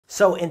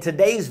So in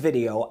today's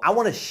video, I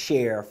want to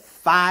share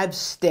 5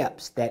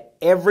 steps that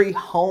every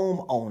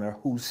homeowner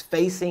who's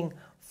facing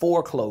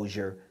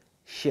foreclosure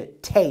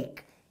should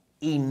take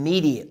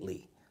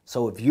immediately.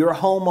 So if you're a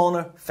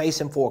homeowner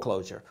facing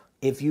foreclosure,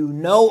 if you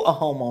know a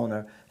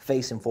homeowner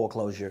facing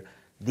foreclosure,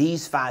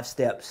 these 5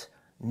 steps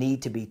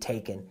need to be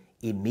taken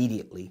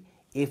immediately.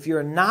 If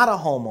you're not a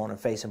homeowner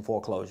facing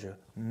foreclosure,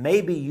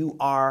 maybe you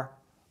are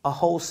a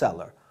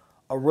wholesaler,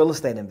 a real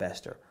estate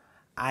investor,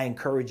 I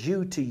encourage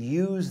you to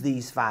use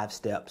these 5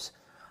 steps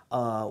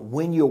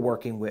when you're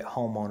working with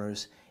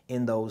homeowners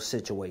in those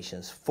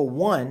situations. For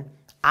one,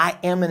 I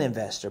am an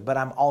investor, but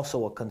I'm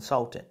also a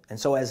consultant. And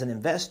so as an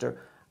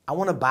investor, I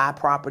want to buy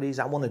properties.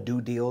 I want to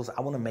do deals.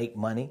 I want to make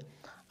money.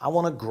 I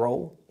want to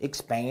grow,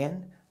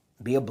 expand,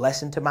 be a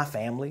blessing to my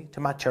family, to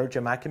my church,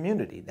 and my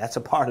community. That's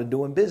a part of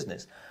doing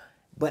business.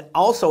 But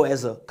also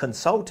as a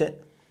consultant,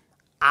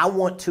 I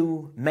want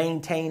to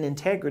maintain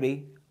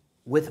integrity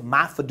with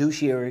my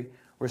fiduciary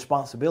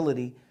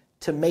responsibility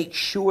to make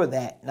sure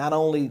that not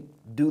only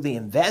do the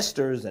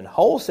investors and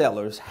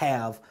wholesalers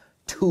have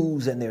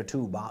tools in their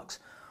toolbox,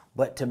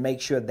 but to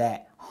make sure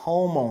that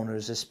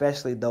homeowners,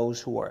 especially those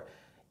who are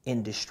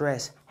in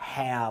distress,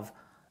 have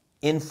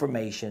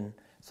information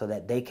so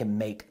that they can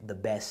make the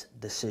best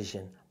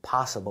decision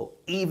possible,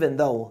 even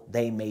though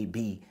they may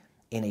be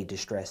in a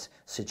distress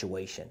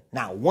situation.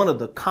 Now, one of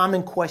the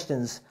common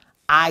questions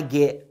I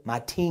get, my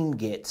team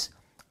gets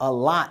a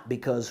lot,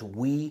 because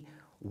we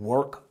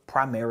work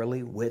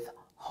primarily with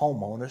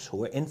homeowners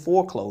who are in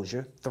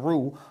foreclosure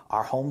through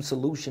our Home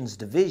Solutions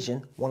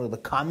division. One of the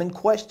common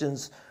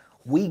questions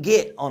we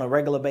get on a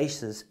regular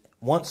basis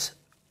once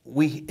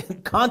we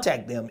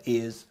contact them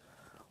is,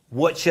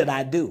 what should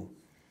I do?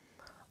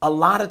 A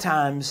lot of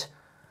times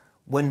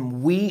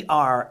when we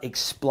are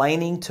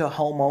explaining to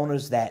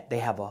homeowners that they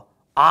have an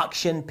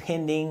auction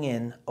pending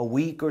in a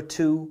week or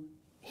two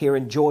here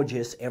in Georgia,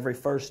 it's every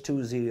first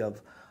Tuesday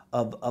of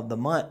the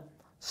month,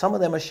 some of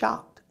them are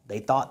shocked. They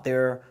thought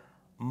their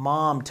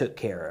mom took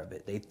care of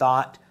it. They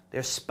thought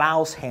their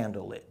spouse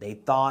handled it. They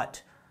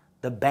thought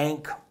the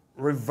bank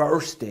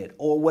reversed it,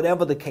 or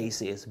whatever the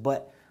case is.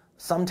 But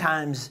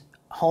sometimes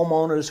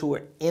homeowners who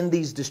are in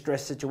these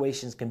distress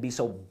situations can be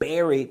so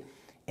buried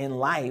in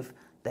life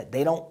that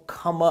they don't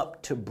come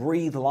up to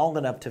breathe long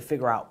enough to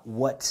figure out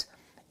what's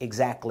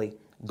exactly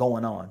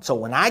going on. So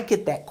when I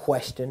get that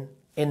question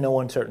in no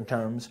uncertain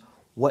terms,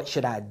 what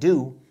should I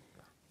do?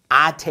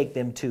 I take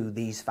them to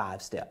these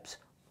 5 steps,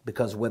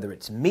 because whether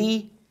it's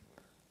me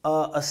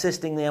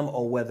assisting them,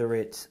 or whether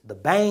it's the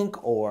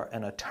bank or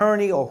an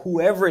attorney or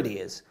whoever it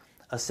is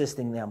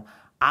assisting them,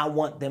 I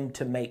want them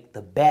to make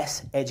the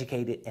best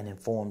educated and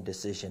informed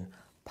decision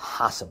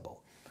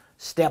possible.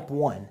 Step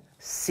 1,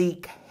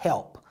 seek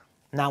help.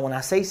 Now, when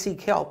I say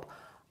seek help,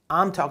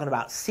 I'm talking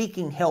about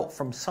seeking help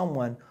from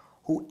someone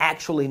who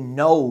actually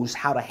knows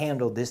how to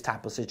handle this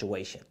type of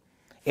situation.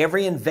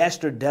 Every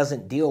investor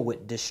doesn't deal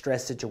with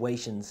distressed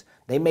situations.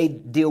 They may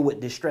deal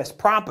with distressed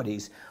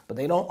properties, but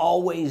they don't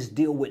always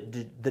deal with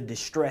the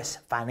distressed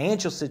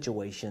financial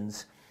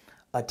situations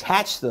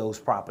attached to those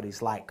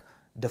properties, like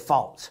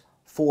defaults,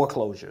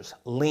 foreclosures,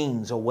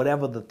 liens, or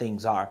whatever the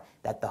things are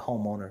that the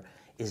homeowner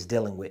is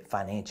dealing with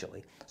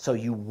financially. So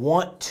you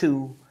want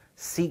to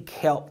seek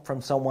help from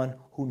someone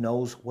who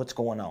knows what's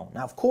going on.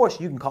 Now, of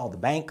course, you can call the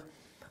bank,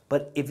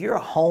 but if you're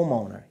a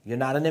homeowner, you're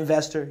not an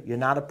investor, you're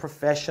not a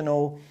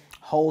professional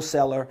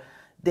wholesaler,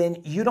 then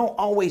you don't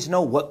always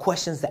know what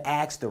questions to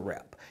ask the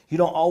rep. You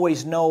don't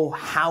always know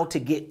how to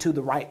get to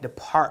the right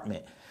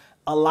department.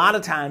 A lot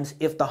of times,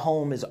 if the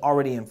home is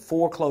already in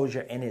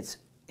foreclosure and it's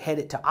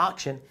headed to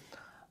auction,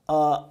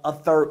 a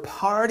third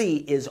party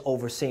is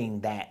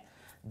overseeing that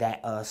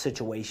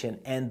situation,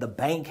 and the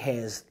bank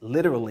has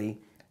literally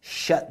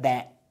shut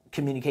that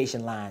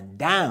communication line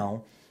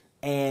down,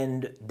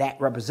 and that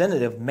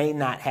representative may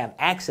not have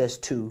access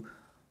to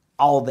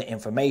all the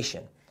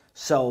information.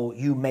 So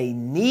you may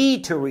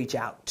need to reach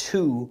out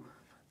to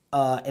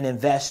an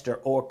investor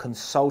or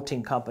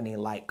consulting company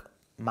like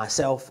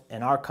myself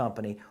and our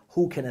company,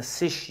 who can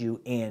assist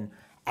you in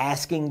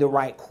asking the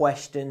right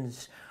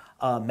questions,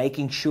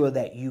 making sure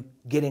that you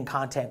get in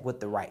contact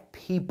with the right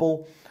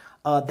people.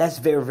 That's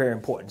very, very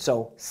important.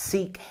 So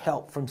seek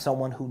help from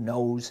someone who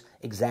knows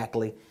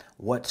exactly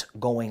what's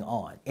going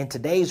on. In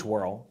today's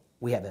world,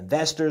 we have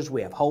investors,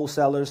 we have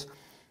wholesalers,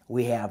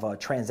 we have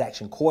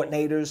transaction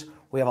coordinators,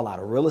 we have a lot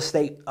of real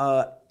estate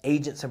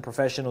agents and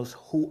professionals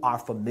who are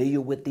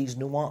familiar with these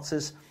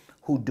nuances,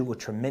 who do a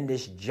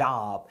tremendous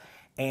job,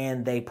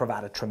 and they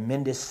provide a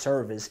tremendous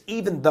service,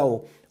 even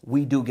though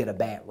we do get a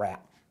bad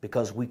rap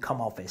because we come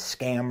off as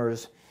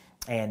scammers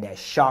and as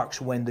sharks,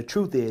 when the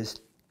truth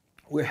is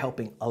we're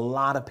helping a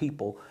lot of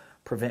people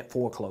prevent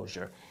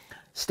foreclosure.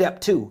 Step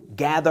 2,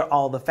 gather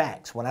all the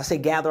facts. When I say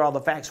gather all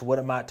the facts, what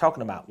am I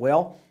talking about?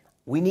 Well,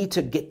 we need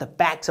to get the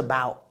facts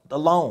about the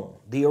loan,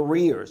 the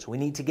arrears. We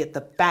need to get the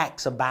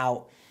facts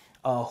about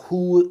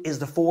who is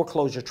the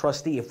foreclosure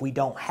trustee if we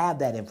don't have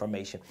that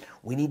information.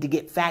 We need to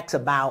get facts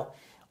about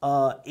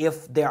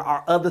if there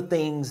are other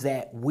things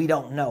that we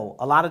don't know.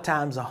 A lot of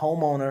times a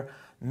homeowner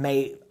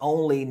may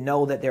only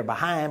know that they're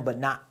behind, but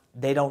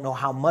they don't know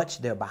how much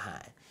they're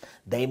behind.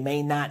 They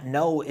may not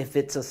know if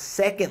it's a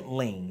second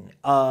lien.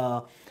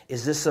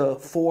 Is this a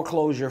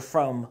foreclosure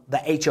from the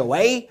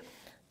HOA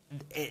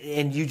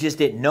and you just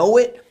didn't know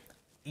it?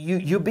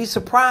 You'll be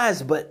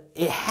surprised, but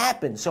it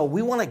happens. So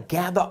we want to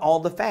gather all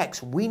the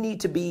facts. We need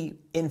to be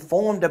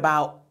informed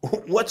about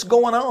what's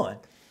going on.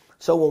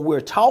 So when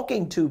we're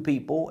talking to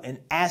people and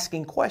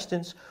asking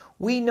questions,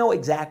 we know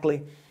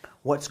exactly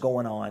what's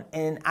going on.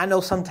 And I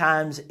know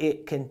sometimes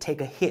it can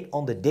take a hit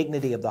on the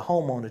dignity of the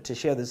homeowner to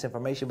share this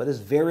information, but it's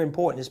very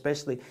important,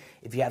 especially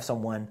if you have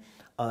someone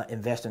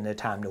investing their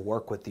time to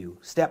work with you.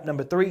 Step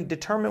number 3,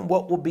 determine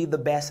what will be the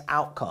best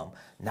outcome.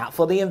 Not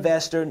for the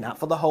investor, not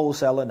for the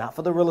wholesaler, not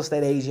for the real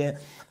estate agent,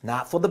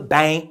 not for the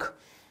bank,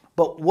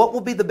 but what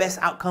will be the best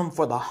outcome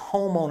for the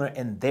homeowner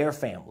and their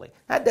family.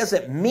 That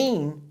doesn't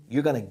mean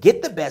you're going to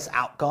get the best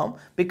outcome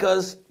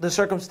because the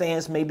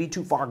circumstance may be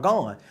too far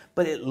gone,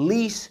 but at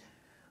least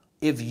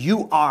if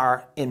you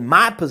are in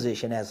my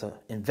position as an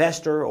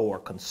investor or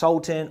a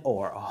consultant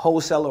or a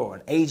wholesaler or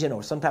an agent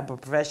or some type of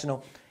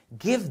professional,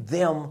 give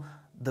them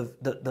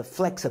the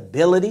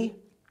flexibility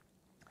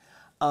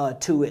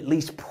to at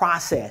least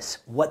process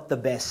what the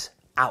best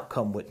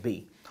outcome would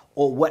be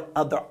or what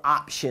other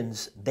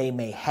options they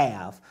may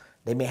have.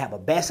 They may have a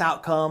best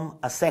outcome,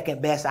 a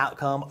second best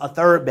outcome, a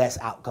third best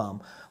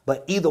outcome,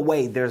 but either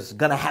way, there's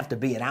going to have to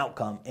be an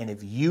outcome. And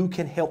if you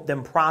can help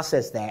them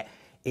process that,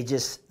 it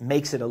just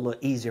makes it a little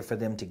easier for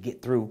them to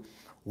get through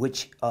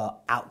which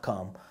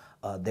outcome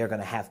they're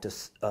going to have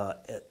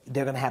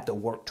to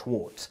work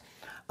towards.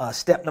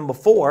 Step number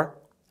 4,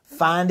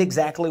 find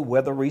exactly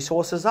where the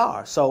resources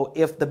are. So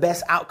if the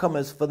best outcome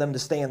is for them to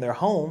stay in their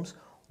homes,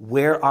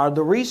 where are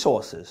the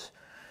resources?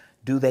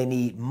 Do they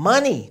need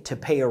money to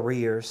pay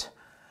arrears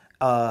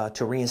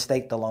to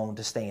reinstate the loan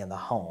to stay in the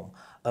home?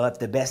 If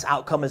the best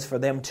outcome is for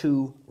them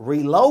to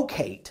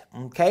relocate,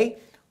 okay,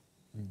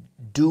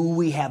 do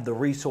we have the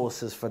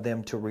resources for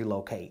them to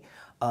relocate?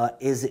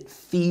 Is it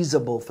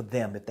feasible for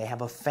them if they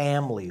have a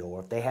family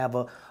or if they have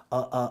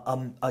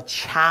a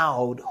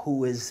child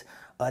who is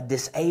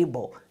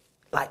disabled?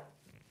 Like,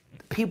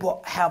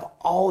 people have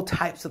all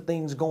types of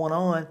things going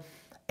on,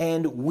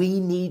 and we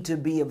need to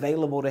be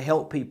available to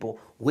help people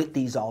with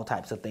these all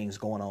types of things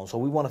going on. So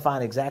we want to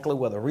find exactly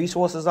where the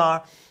resources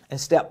are. And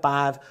step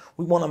 5,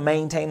 we want to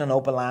maintain an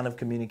open line of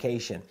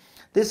communication.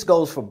 This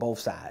goes for both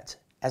sides.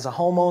 As a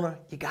homeowner,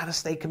 you got to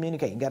stay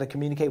communicating. You got to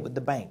communicate with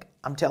the bank.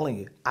 I'm telling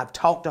you, I've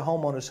talked to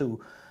homeowners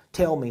who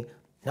tell me,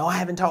 no, I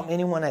haven't talked to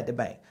anyone at the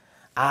bank.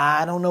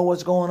 I don't know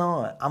what's going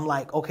on. I'm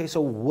like, okay,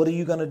 so what are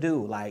you going to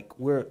do? Like,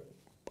 we're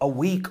a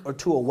week or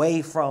 2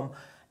 away from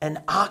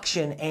an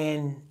auction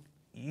and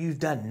you've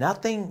done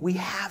nothing. We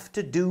have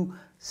to do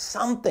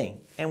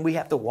something, and we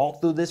have to walk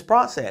through this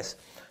process.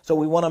 So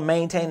we want to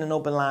maintain an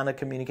open line of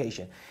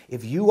communication.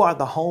 If you are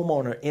the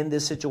homeowner in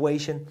this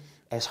situation,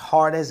 as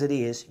hard as it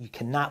is, you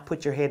cannot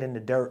put your head in the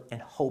dirt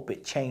and hope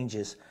it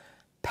changes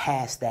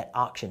past that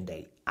auction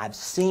date. I've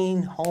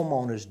seen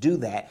homeowners do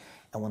that,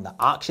 and when the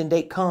auction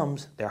date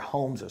comes, their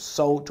homes are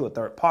sold to a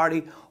third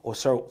party or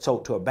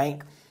sold to a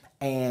bank,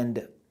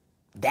 and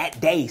that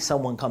day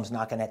someone comes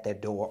knocking at their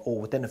door,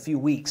 or within a few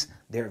weeks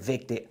they're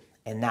evicted,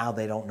 and now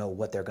they don't know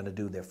what they're going to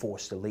do. They're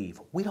forced to leave.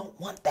 We don't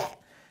want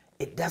that.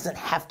 It doesn't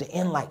have to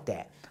end like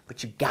that,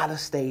 but you got to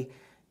stay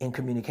in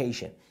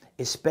communication,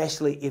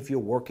 especially if you're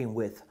working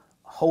with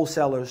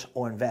wholesalers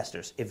or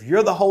investors. If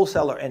you're the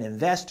wholesaler and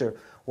investor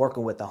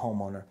working with the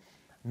homeowner,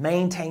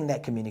 maintain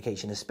that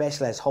communication,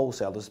 especially as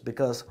wholesalers,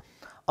 because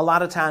a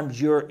lot of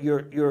times you're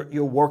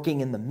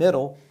working in the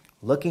middle,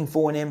 looking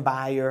for an end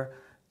buyer,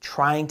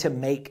 trying to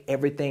make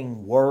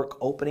everything work,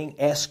 opening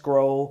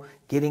escrow,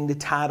 getting the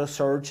title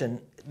search,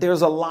 and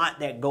there's a lot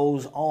that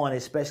goes on,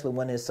 especially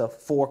when it's a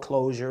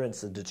foreclosure,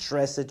 it's a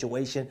distress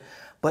situation.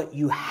 But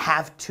you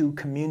have to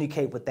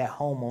communicate with that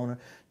homeowner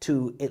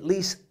to at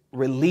least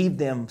relieve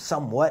them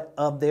somewhat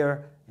of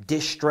their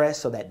distress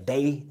so that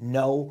they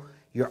know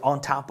you're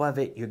on top of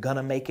it, you're going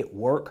to make it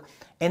work.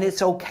 And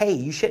it's okay.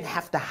 You shouldn't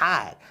have to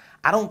hide.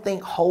 I don't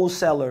think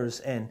wholesalers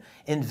and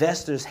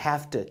investors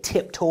have to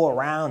tiptoe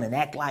around and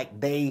act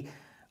like they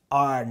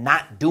are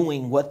not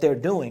doing what they're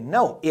doing.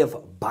 No, if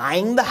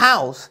buying the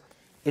house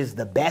is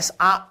the best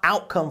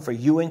outcome for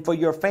you and for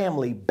your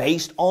family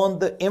based on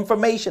the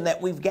information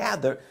that we've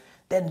gathered,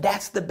 then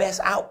that's the best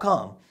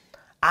outcome.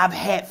 I've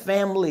had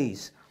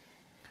families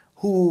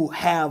who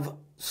have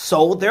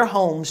sold their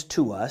homes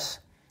to us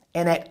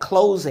and at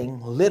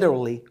closing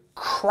literally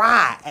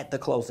cry at the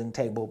closing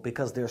table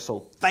because they're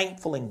so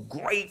thankful and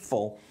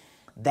grateful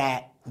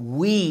that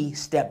we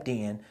stepped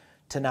in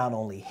to not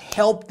only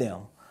help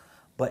them,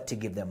 but to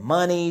give them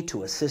money,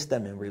 to assist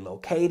them in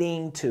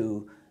relocating,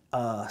 to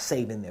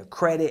saving their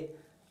credit,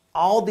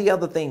 all the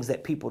other things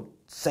that people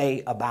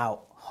say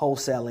about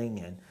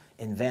wholesaling and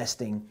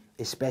investing,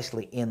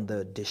 especially in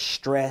the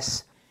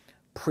distress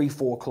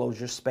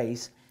pre-foreclosure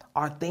space,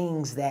 are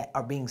things that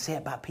are being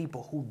said by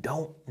people who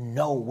don't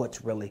know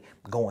what's really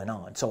going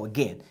on. So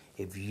again,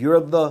 if you're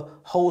the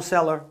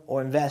wholesaler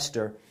or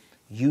investor,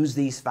 use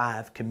these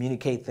 5,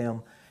 communicate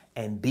them,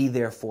 and be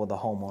there for the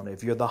homeowner.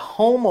 If you're the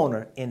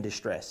homeowner in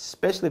distress,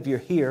 especially if you're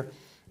here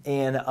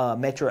in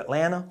Metro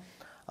Atlanta,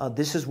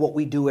 this is what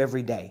we do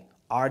every day.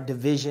 Our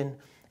division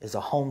is a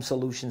home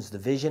solutions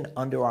division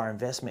under our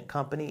investment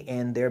company,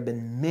 and there have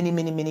been many,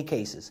 many, many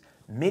cases,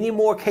 many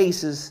more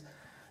cases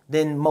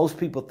than most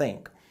people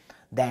think,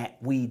 that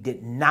we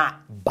did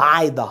not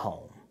buy the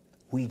home.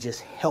 We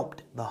just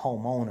helped the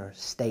homeowner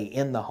stay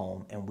in the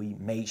home, and we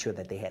made sure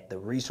that they had the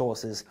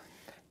resources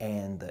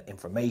and the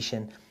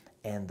information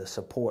and the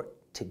support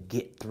to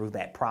get through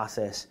that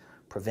process,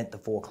 prevent the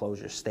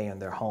foreclosure, stay in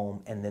their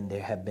home. And then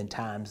there have been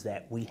times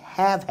that we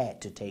have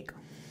had to take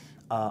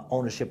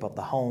ownership of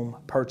the home,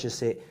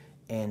 purchase it,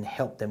 and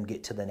help them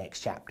get to the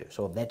next chapter.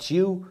 So if that's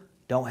you,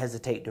 don't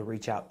hesitate to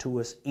reach out to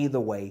us. Either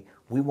way,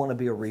 we want to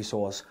be a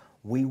resource.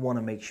 We want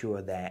to make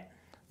sure that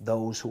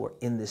those who are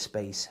in this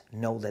space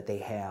know that they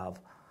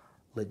have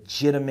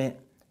legitimate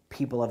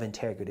people of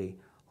integrity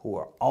who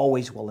are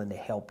always willing to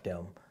help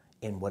them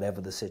in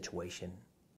whatever the situation